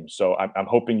this scheme. So I'm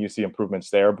hoping you see improvements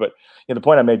there. But the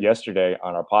point I made yesterday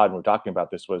on our pod when we were talking about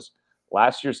this was,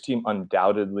 last year's team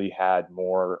undoubtedly had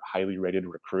more highly rated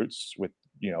recruits with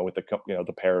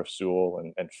the pair of Sewell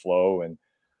and Flo and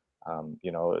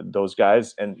those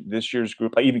guys. And this year's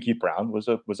group, even Keith Brown was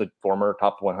a former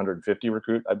top 150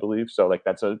 recruit, I believe. So like,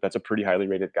 that's a pretty highly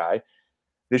rated guy.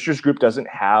 This year's group doesn't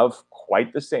have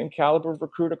quite the same caliber of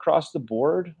recruit across the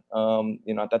board.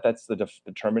 That's the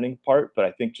determining part, but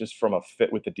I think just from a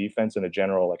fit with the defense and a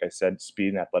general, like I said,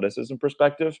 speed and athleticism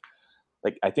perspective,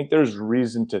 like, I think there's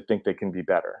reason to think they can be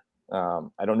better.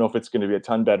 I don't know if it's going to be a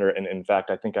ton better. And in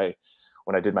fact, I think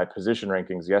when I did my position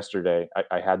rankings yesterday,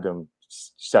 I had them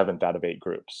 7th out of 8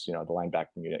 groups, the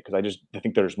linebacking unit, because I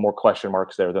think there's more question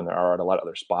marks there than there are at a lot of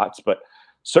other spots. But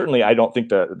certainly, I don't think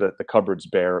the cupboard's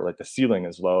bare, like the ceiling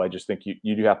is low. I just think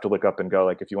you do have to look up and go,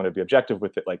 like, if you want to be objective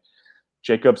with it, like,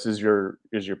 Jacobs is your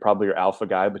probably your alpha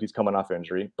guy, but he's coming off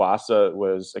injury. Bossa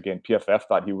was, again, PFF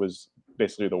thought he was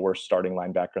basically the worst starting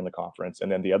linebacker in the conference.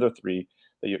 And then the other 3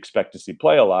 that you expect to see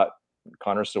play a lot,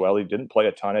 Connor Sewell didn't play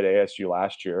a ton at ASU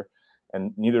last year.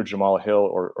 And neither Jamal Hill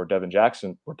or Devin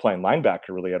Jackson were playing linebacker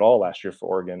really at all last year for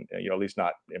Oregon. At least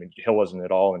not. I mean, Hill wasn't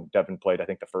at all, and Devin played, I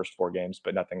think, the first 4 games,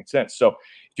 but nothing since. So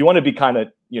if you want to be kind of,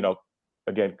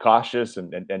 again, cautious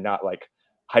and not like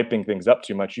hyping things up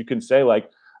too much, you can say like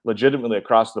legitimately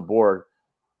across the board,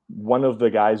 one of the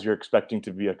guys you're expecting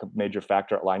to be a major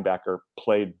factor at linebacker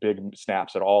played big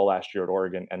snaps at all last year at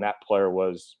Oregon, and that player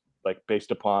was like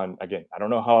based upon, again, I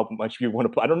don't know how much you want to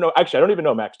play. I don't know. Actually, I don't even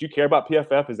know, Max. Do you care about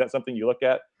PFF? Is that something you look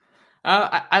at?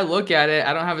 I look at it.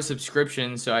 I don't have a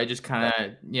subscription, so I just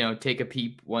kind of take a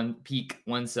peek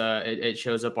once it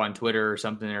shows up on Twitter or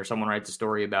something, or someone writes a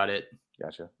story about it.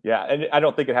 Gotcha. Yeah, and I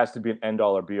don't think it has to be an end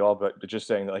all or be all, but just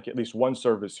saying that, like, at least one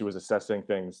service who was assessing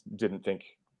things didn't think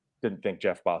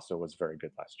Jeff Bossa was very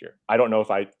good last year. I don't know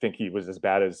if I think he was as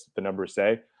bad as the numbers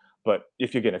say, but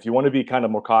if you want to be kind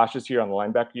of more cautious here on the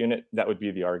linebacker unit, that would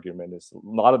be the argument. Is a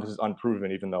lot of this is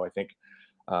unproven, even though I think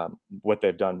what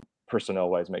they've done personnel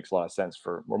wise makes a lot of sense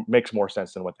makes more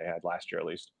sense than what they had last year, at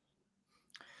least.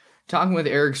 Talking with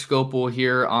Erik Skopil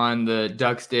here on the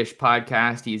Ducks Dish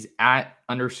podcast. He's at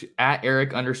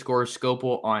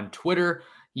Erik_Skopil on Twitter.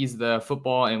 He's the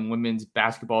football and women's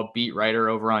basketball beat writer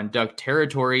over on Duck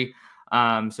Territory.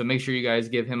 So make sure you guys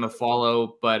give him a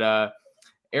follow. But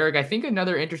Erik, I think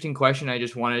another interesting question I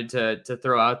just wanted to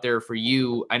throw out there for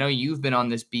you. I know you've been on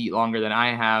this beat longer than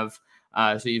I have.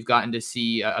 So you've gotten to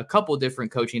see a couple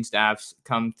different coaching staffs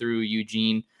come through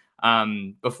Eugene.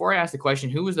 Before I ask the question,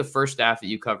 who was the first staff that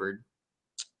you covered?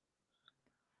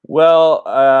 Well,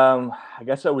 I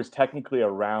guess I was technically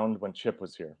around when Chip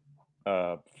was here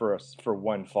for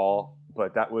one fall,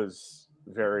 but that was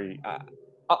very.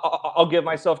 I'll give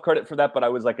myself credit for that, but I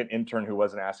was like an intern who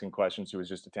wasn't asking questions, who was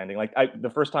just attending. Like the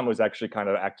first time I was actually kind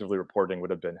of actively reporting would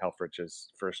have been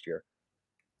Helfrich's first year.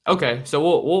 Okay, so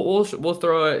we'll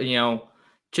throw a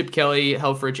Chip Kelly,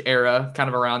 Helfrich era kind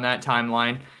of around that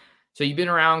timeline. So you've been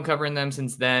around covering them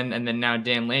since then, and then now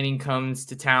Dan Lanning comes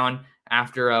to town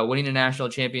after winning a national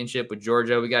championship with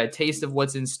Georgia. We got a taste of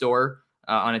what's in store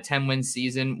on a 10-win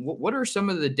season. What are some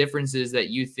of the differences that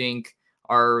you think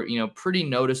are pretty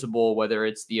noticeable? Whether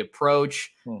it's the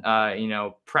approach,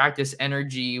 practice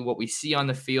energy, what we see on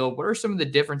the field. What are some of the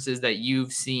differences that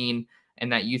you've seen and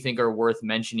that you think are worth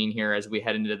mentioning here as we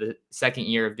head into the second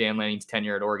year of Dan Lanning's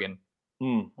tenure at Oregon?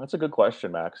 That's a good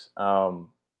question, Max.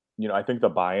 I think the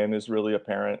buy-in is really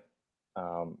apparent.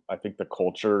 I think the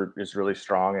culture is really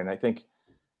strong, and I think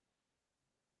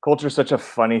culture is such a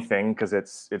funny thing because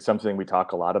it's something we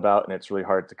talk a lot about, and it's really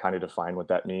hard to kind of define what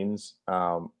that means.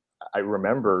 I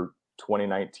remember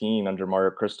 2019 under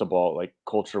Mario Cristobal, like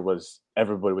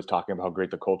everybody was talking about how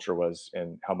great the culture was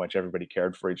and how much everybody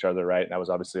cared for each other, right? And that was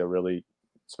obviously a really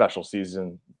special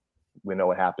season. We know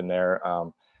what happened there.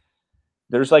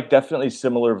 There's like definitely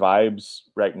similar vibes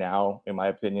right now, in my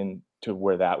opinion, to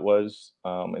where that was,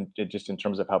 and just in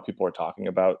terms of how people are talking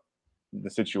about the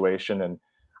situation. And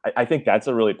I think that's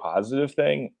a really positive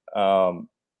thing. I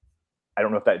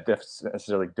don't know if that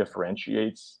necessarily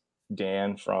differentiates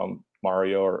Dan from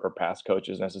Mario or past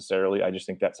coaches necessarily. I just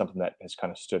think that's something that has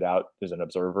kind of stood out as an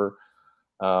observer.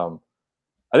 I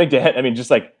think Dan,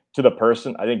 just like to the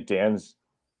person, I think Dan's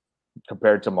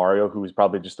compared to Mario, who was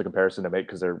probably just the comparison to make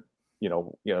because they're,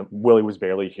 Willie was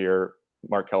barely here.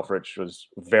 Mark Helfrich was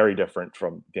very different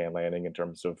from Dan Lanning in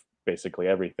terms of basically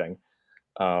everything.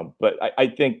 But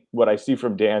I think what I see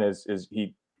from Dan is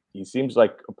he seems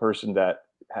like a person that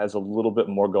has a little bit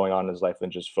more going on in his life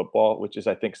than just football, which is,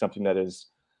 I think, something I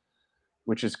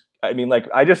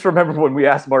just remember when we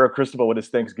asked Mario Cristobal what his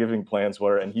Thanksgiving plans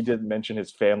were, and he didn't mention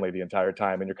his family the entire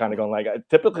time. And you're kind of going like,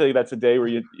 typically that's a day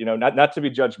where not to be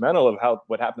judgmental of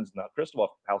what happens in the Cristobal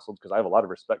household, because I have a lot of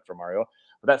respect for Mario,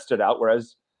 but that stood out.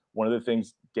 Whereas one of the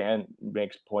things Dan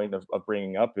makes point of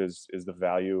bringing up is the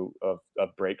value of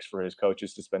breaks for his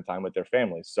coaches to spend time with their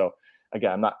families. So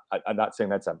again, I'm not saying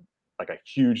that's a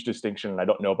huge distinction, and I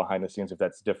don't know behind the scenes if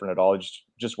that's different at all.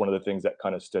 Just one of the things that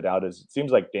kind of stood out is it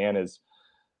seems like Dan is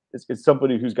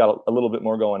somebody who's got a little bit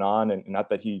more going on, and not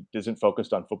that he isn't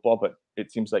focused on football, but it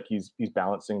seems like he's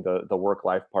balancing the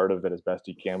work-life part of it as best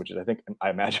he can, which is, I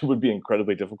imagine would be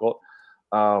incredibly difficult.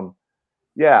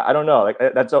 Yeah, I don't know. Like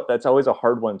that's always a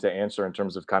hard one to answer in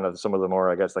terms of kind of some of the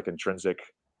more, I guess, like intrinsic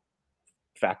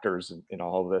factors in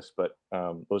all of this. But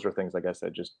those are things, I guess,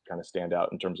 that just kind of stand out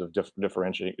in terms of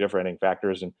differentiating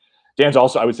factors. And Dan's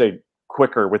also, I would say,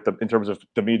 quicker in terms of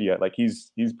the media. Like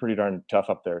he's pretty darn tough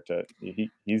up there.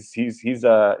 He's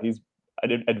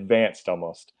advanced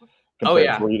almost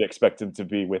compared to where you'd expect him to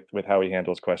be with how he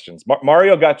handles questions.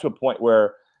 Mario got to a point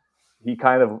where he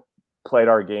kind of played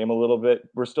our game a little bit.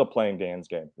 We're still playing Dan's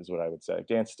game, is what I would say.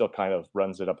 Dan still kind of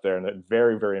runs it up there, and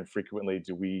very, very infrequently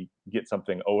do we get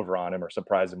something over on him or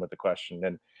surprise him with the question.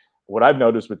 And what I've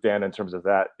noticed with Dan in terms of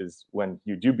that is when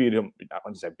you do beat him, I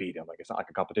want to say beat him, like it's not like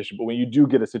a competition, but when you do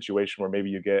get a situation where maybe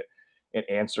you get an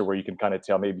answer where you can kind of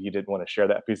tell maybe he didn't want to share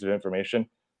that piece of information,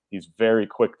 he's very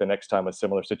quick the next time a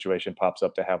similar situation pops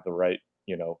up to have the right,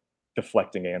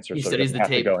 deflecting answer. He So he studies doesn't the have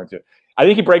to tape. go into it. I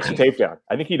think he breaks the tape down.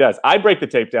 I think he does. I break the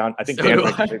tape down. I think So Dan do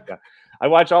breaks the I. tape down. I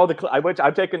watch all the.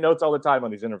 I'm taking notes all the time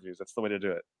on these interviews. That's the way to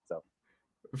do it. So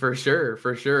For sure,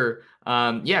 for sure.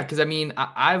 Yeah, because I mean,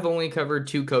 I've only covered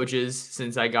 2 coaches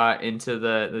since I got into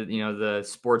the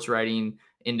sports writing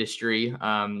industry.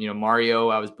 Mario,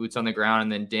 I was boots on the ground,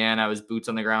 and then Dan, I was boots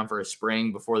on the ground for a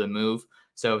spring before the move.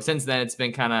 So since then, it's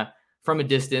been kind of from a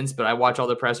distance, but I watch all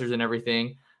the pressers and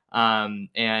everything. And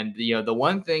the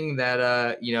one thing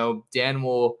that Dan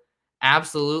will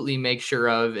absolutely make sure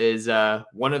of is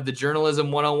one of the journalism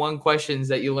 101 questions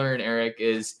that you learn, Erik,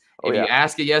 is if you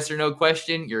ask a yes or no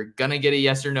question, you're gonna get a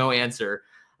yes or no answer.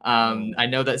 I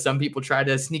know that some people try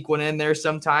to sneak one in there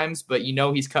sometimes, but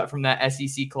he's cut from that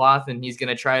SEC cloth, and he's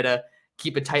gonna try to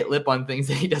keep a tight lip on things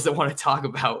that he doesn't want to talk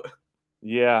about.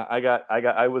 yeah,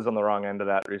 I was on the wrong end of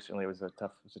that recently. It was a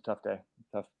tough day.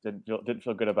 Didn't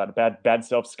feel good about it. Bad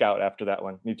self scout after that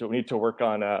one. Need to work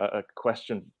on a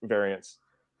question variance.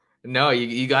 No,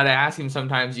 you got to ask him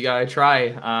sometimes. You got to try.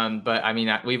 But I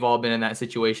mean, we've all been in that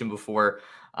situation before.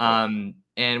 And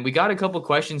we got a couple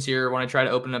questions here. I want to try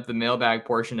to open up the mailbag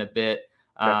portion a bit.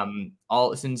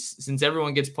 Since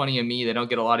everyone gets plenty of me, they don't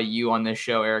get a lot of you on this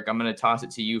show, Erik. I'm going to toss it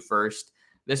to you first.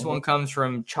 This one comes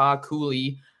from Cha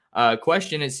Cooley.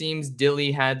 Question: it seems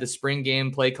Dilly had the spring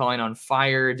game play calling on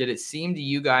fire. Did it seem to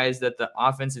you guys that the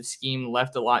offensive scheme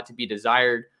left a lot to be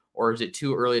desired, or is it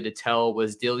too early to tell?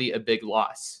 Was Dilly a big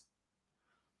loss?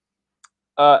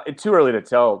 It's too early to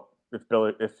tell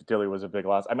if Dilly was a big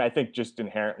loss. I mean, I think just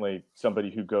inherently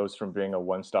somebody who goes from being a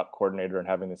one-stop coordinator and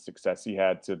having the success he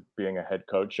had to being a head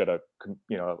coach at a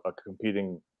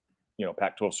competing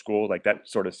Pac-12 school, like that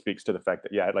sort of speaks to the fact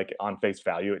that like on face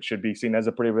value it should be seen as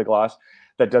a pretty big loss.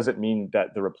 That doesn't mean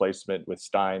that the replacement with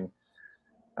Stein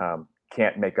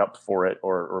can't make up for it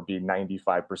or be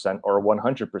 95% or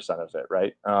 100% of it,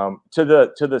 right?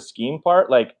 To the scheme part,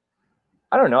 like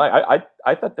I don't know.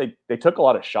 I thought they took a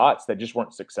lot of shots that just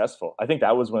weren't successful. I think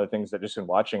that was one of the things that just in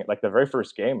watching it, like the very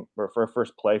first game or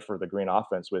first play for the Green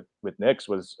offense with Nix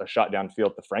was a shot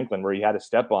downfield to Franklin where he had a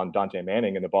step on Dante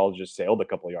Manning and the ball just sailed a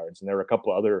couple of yards. And there were a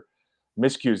couple of other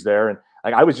miscues there. And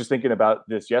like I was just thinking about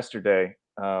this yesterday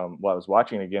while I was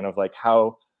watching again of like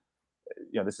how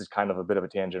this is kind of a bit of a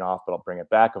tangent off, but I'll bring it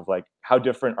back of like how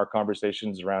different our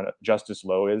conversations around Justice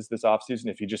Lowe is this offseason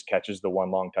if he just catches the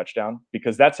one long touchdown,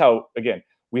 because that's how, again,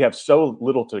 we have so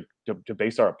little to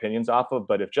base our opinions off of.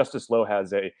 But if Justice Lowe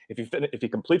has if he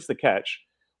completes the catch,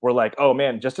 we're like, oh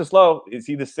man, Justice Lowe, is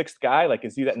he the 6th guy? Like,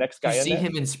 is he that next guy? Did you see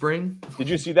him in spring? Did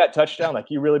you see that touchdown? Like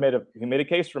he really made a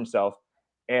case for himself,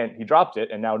 and he dropped it,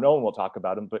 and now no one will talk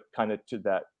about him. But kind of to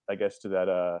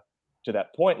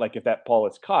that point, like if that ball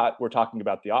is caught, we're talking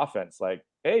about the offense. Like,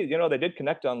 hey, they did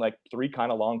connect on like 3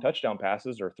 kind of long touchdown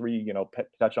passes or 3,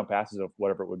 touchdown passes of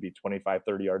whatever it would be, 25,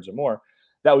 30 yards or more.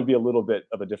 That would be a little bit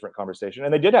of a different conversation.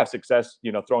 And they did have success,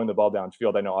 throwing the ball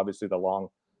downfield. I know obviously the long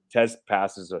test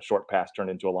pass is a short pass turned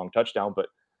into a long touchdown, but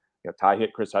Ty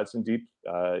hit Chris Hudson deep.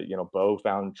 Bo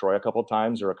found Troy a couple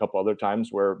times or a couple other times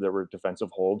where there were defensive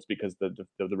holds because the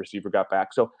receiver got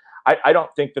back. So I don't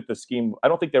think that the scheme, I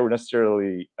don't think they were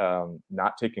necessarily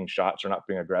not taking shots or not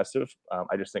being aggressive.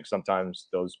 I just think sometimes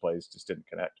those plays just didn't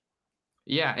connect.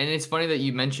 Yeah, and it's funny that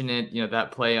you mentioned it, that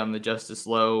play on the Justice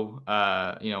Lowe,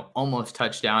 almost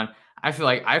touchdown. I feel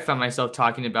like I found myself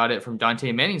talking about it from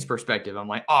Dante Manning's perspective. I'm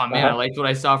like, oh man, I liked what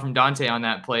I saw from Dante on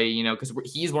that play, because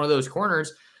he's one of those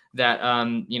corners that,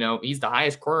 he's the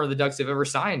highest corner the Ducks have ever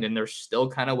signed, and they're still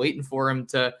kind of waiting for him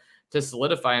to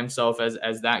solidify himself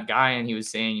as that guy. And he was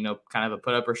saying, kind of a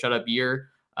put up or shut up year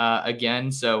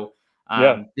again. So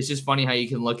it's just funny how you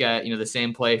can look at, the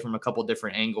same play from a couple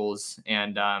different angles.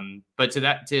 And, but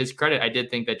to his credit, I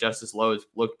did think that Justice Lowe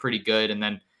looked pretty good. And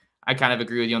then I kind of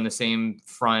agree with you on the same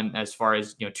front as far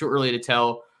as, too early to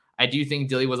tell. I do think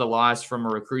Dilly was a loss from a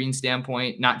recruiting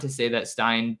standpoint, not to say that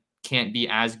Stein can't be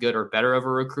as good or better of a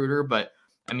recruiter, but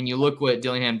I mean, you look what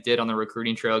Dillingham did on the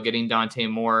recruiting trail, getting Dante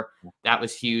Moore, that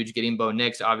was huge. Getting Bo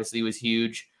Nix obviously was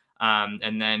huge.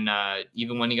 And then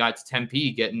even when he got to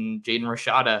Tempe, getting Jaden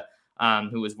Rashada,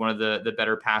 who was one of the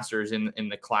better passers in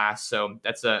the class. So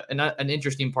that's an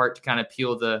interesting part to kind of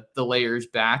peel the layers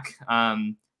back.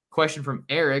 Question from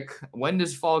Erik: when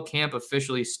does fall camp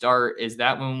officially start? Is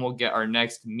that when we'll get our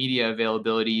next media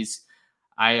availabilities?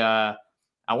 I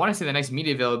want to say the next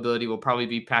media availability will probably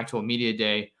be Pac-12 Media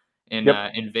Day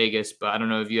in Vegas, but I don't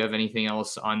know if you have anything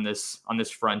else on this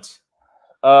front.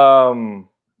 No,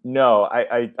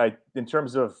 I in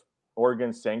terms of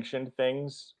Oregon sanctioned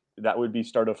things, that would be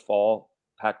start of fall.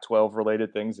 Pac-12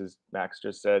 related things, as Max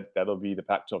just said, that'll be the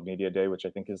Pac-12 Media Day, which I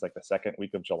think is like the second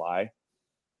week of July,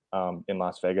 in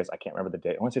Las Vegas. I can't remember the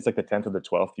date. I want to say it's like the 10th or the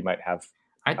 12th. You might have.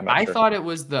 I thought it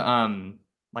was the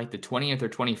like the 20th or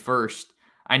 21st.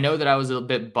 I know that I was a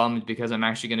bit bummed because I'm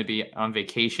actually going to be on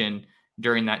vacation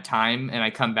during that time, and I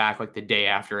come back like the day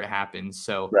after it happens.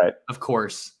 So Right. of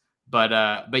course, but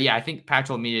yeah, I think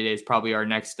Pac-12 Media Day is probably our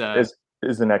next.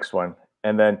 Is the next one,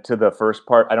 and then to the first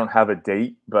part, I don't have a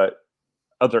date, but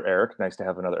other Erik, nice to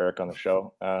have another Erik on the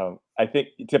show. I think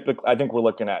we're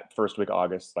looking at first week of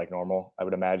August, like normal. I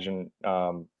would imagine.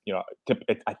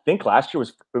 I think last year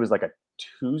it was like a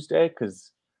Tuesday,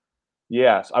 because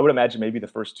so I would imagine maybe the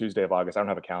first Tuesday of August. I don't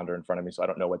have a calendar in front of me, so I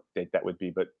don't know what date that would be,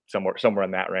 but somewhere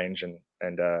in that range, and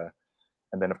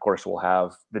then of course we'll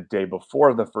have the day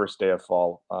before the first day of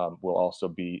fall. Will also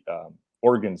be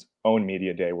Oregon's own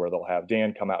media day, where they'll have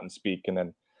Dan come out and speak. And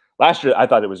then last year I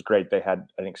thought it was great. They had,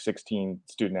 I think, 16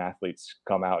 student athletes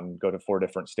come out and go to 4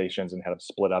 different stations and had them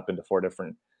split up into 4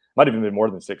 different, might have even been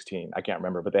more than 16. I can't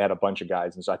remember, but they had a bunch of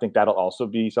guys. And so I think that'll also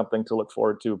be something to look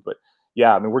forward to. But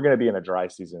yeah, I mean, we're going to be in a dry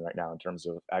season right now in terms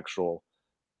of actual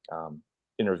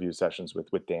interview sessions with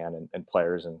Dan and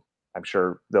players. And I'm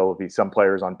sure there will be some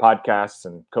players on podcasts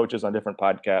and coaches on different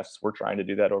podcasts. We're trying to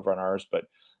do that over on ours, but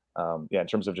in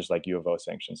terms of just like U of O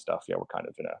sanction stuff, we're kind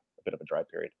of in a bit of a dry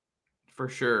period. For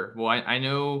sure. Well, I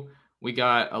know we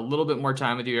got a little bit more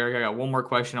time with you, Erik. I got one more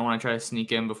question I want to try to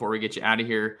sneak in before we get you out of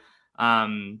here.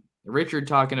 Richard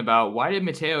talking about, why did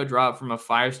Mateo drop from a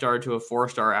 5-star to a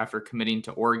 4-star after committing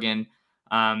to Oregon?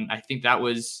 I think I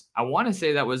want to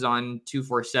say that was on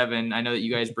 247. I know that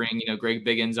you guys bring, Greg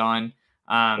Biggins on,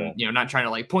 not trying to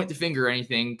like point the finger or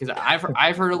anything, because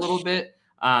I've heard a little bit,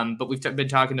 but we've been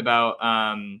talking about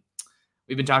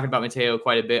Mateo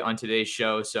quite a bit on today's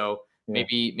show. So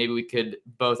maybe we could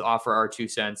both offer our 2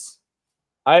 cents.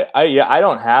 I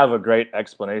don't have a great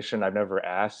explanation. I've never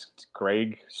asked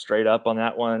Greg straight up on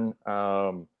that one.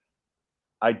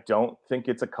 I don't think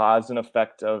it's a cause and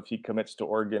effect of he commits to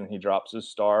Oregon, he drops his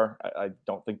star. I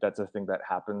don't think that's a thing that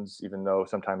happens, even though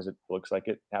sometimes it looks like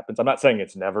it happens. I'm not saying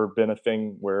it's never been a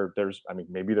thing where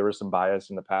maybe there was some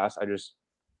bias in the past. I just,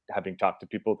 having talked to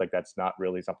people, like, that's not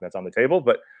really something that's on the table.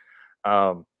 But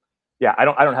I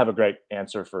don't have a great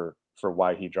answer for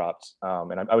why he dropped.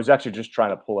 And I was actually just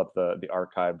trying to pull up the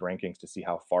archive rankings to see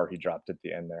how far he dropped at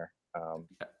the end there.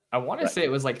 I want to say it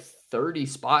was like 30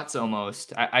 spots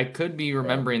almost. I could be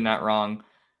remembering that wrong.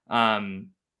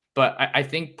 But I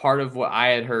think part of what I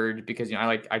had heard, because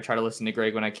I try to listen to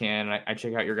Greg when I can, and I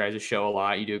check out your guys' show a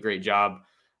lot. You do a great job.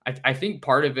 I think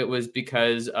part of it was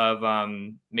because of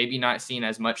maybe not seeing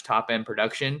as much top end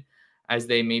production as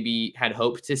they maybe had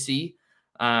hoped to see.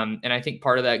 And I think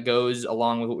part of that goes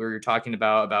along with what we were talking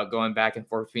about going back and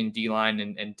forth between D-line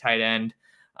and tight end.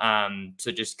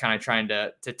 So just kind of trying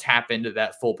to tap into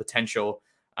that full potential.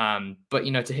 But,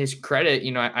 to his credit,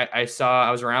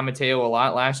 I was around Mateo a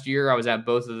lot last year. I was at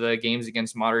both of the games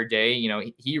against Mater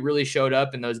Dei. He really showed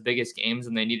up in those biggest games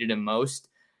when they needed him most.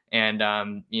 And,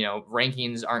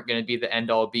 rankings aren't going to be the end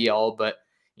all be all, but,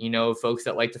 folks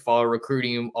that like to follow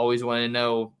recruiting always want to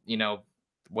know,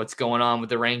 what's going on with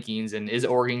the rankings, and is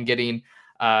Oregon getting,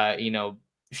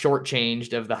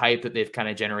 shortchanged of the hype that they've kind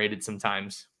of generated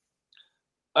sometimes.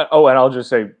 And I'll just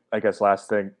say, I guess, last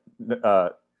thing,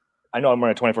 I know I'm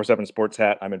wearing a 24/7 sports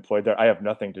hat. I'm employed there. I have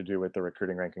nothing to do with the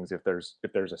recruiting rankings. If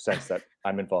there's a sense that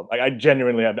I'm involved, I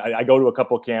genuinely have. I go to a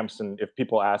couple camps, and if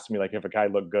people ask me, like, if a guy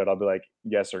looked good, I'll be like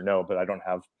yes or no, but I don't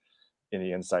have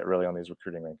any insight really on these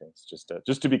recruiting rankings.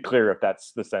 Just to be clear, if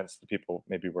that's the sense that people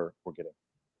maybe were getting.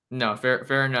 No,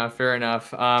 fair enough.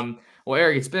 Well,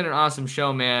 Erik, it's been an awesome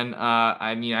show, man.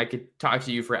 I could talk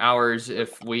to you for hours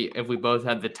if we both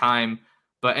had the time.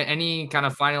 But any kind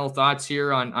of final thoughts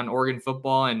here on Oregon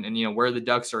football and where the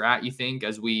Ducks are at, you think,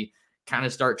 as we kind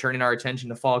of start turning our attention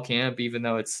to fall camp, even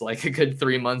though it's like a good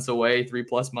 3 months away,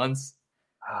 3+ months?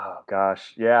 Oh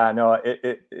gosh, yeah, no,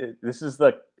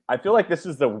 I feel like this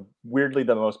is weirdly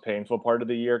the most painful part of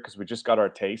the year, because we just got our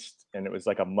taste, and it was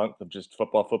like a month of just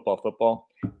football,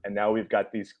 and now we've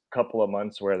got these couple of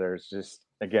months where there's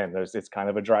it's kind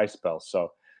of a dry spell.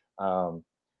 So,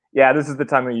 this is the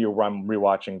time of year where I'm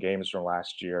rewatching games from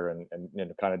last year and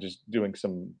kind of just doing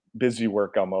some busy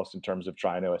work almost in terms of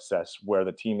trying to assess where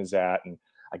the team is at. And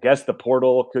I guess the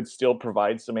portal could still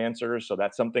provide some answers. So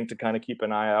that's something to kind of keep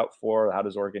an eye out for. How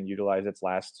does Oregon utilize its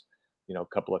last a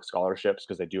couple of scholarships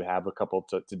because they do have a couple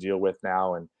to deal with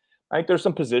now. And I think there's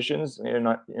some positions, I don't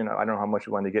know how much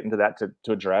we want to get into that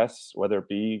to address, whether it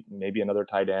be maybe another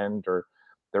tight end, or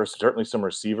there's certainly some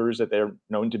receivers that they're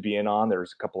known to be in on.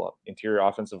 There's a couple of interior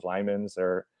offensive linemen,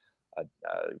 they're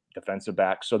defensive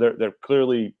backs. So they're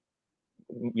clearly,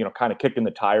 kind of kicking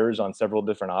the tires on several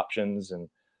different options and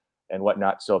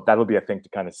whatnot. So that'll be a thing to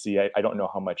kind of see. I don't know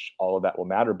how much all of that will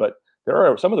matter, but there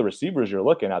are some of the receivers you're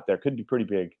looking at there could be pretty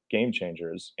big game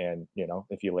changers. And,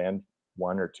 if you land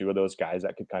one or two of those guys,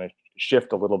 that could kind of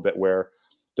shift a little bit where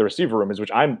the receiver room is,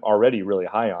 which I'm already really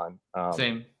high on.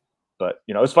 Same. But,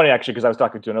 it's funny actually, because I was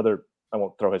talking to another, I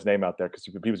won't throw his name out there because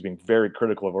he was being very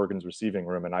critical of Oregon's receiving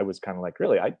room. And I was kind of like,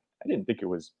 really, I don't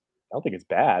think it's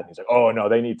bad. He's like, oh no,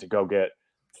 they need to go get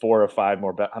 4 or 5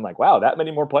 more. I'm like, wow, that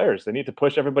many more players. They need to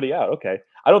push everybody out. Okay.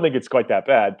 I don't think it's quite that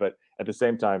bad, but at the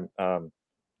same time,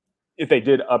 if they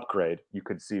did upgrade, you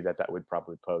could see that would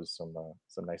probably pose some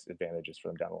nice advantages for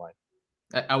them down the line.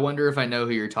 I wonder if I know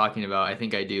who you're talking about. I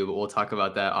think I do, but we'll talk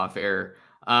about that off air.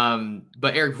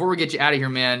 But Erik, before we get you out of here,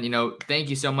 man, thank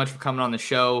you so much for coming on the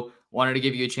show. Wanted to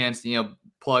give you a chance to,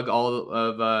 plug all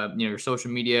of, your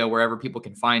social media, wherever people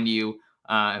can find you,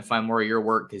 and find more of your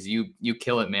work. Cause you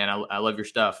kill it, man. I love your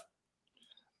stuff.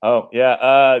 Oh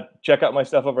yeah. Check out my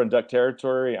stuff over in Duck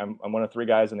Territory. I'm one of 3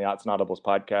 guys in the Odds and Audibles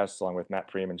podcast, along with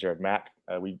Matt Preem and Jared Mack.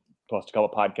 We post a couple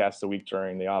of podcasts a week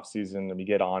during the off season, and we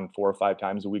get on 4 or 5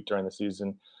 times a week during the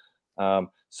season.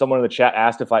 Someone in the chat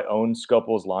asked if I own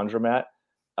Skopil's laundromat.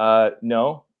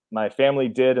 No, my family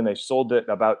did, and they sold it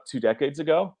about 2 decades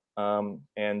ago. So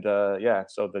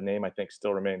the name I think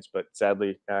still remains, but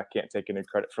sadly I can't take any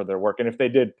credit for their work. And if they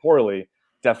did poorly,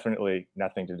 definitely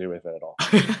nothing to do with it at all.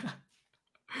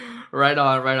 Right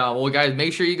on. Well, guys,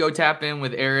 make sure you go tap in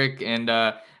with Erik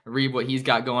and read what he's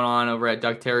got going on over at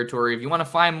Duck Territory. If you want to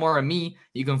find more of me,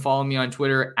 you can follow me on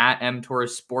Twitter at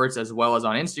mtorresports, as well as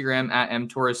on Instagram at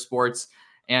mtorresports,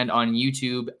 and on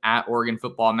YouTube at Oregon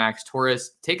Football Max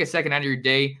Torres. Take a second out of your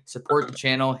day, support the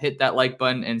channel, hit that like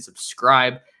button and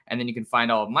subscribe. And then you can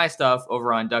find all of my stuff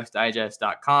over on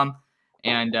ducksdigest.com.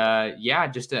 And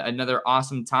just another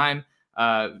awesome time.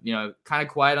 Kind of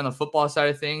quiet on the football side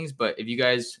of things, but if you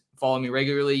guys follow me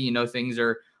regularly, things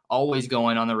are always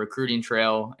going on the recruiting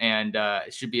trail, and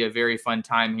it should be a very fun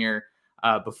time here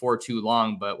before too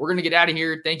long. But we're going to get out of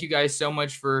here. Thank you guys so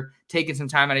much for taking some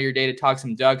time out of your day to talk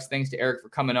some Ducks. Thanks to Erik for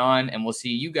coming on, and we'll see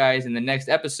you guys in the next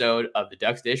episode of the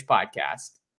Ducks Dish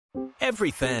Podcast.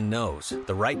 Every fan knows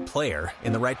the right player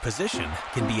in the right position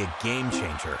can be a game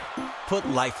changer. Put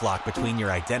LifeLock between your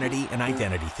identity and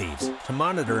identity thieves to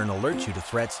monitor and alert you to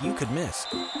threats you could miss.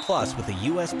 Plus, with a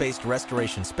U.S.-based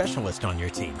restoration specialist on your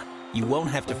team, you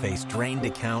won't have to face drained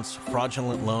accounts,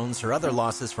 fraudulent loans, or other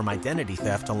losses from identity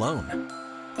theft alone.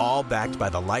 All backed by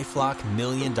the LifeLock $1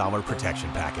 Million Protection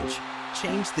Package.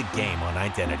 Change the game on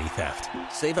identity theft.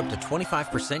 Save up to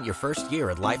 25% your first year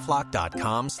at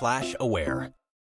LifeLock.com/aware.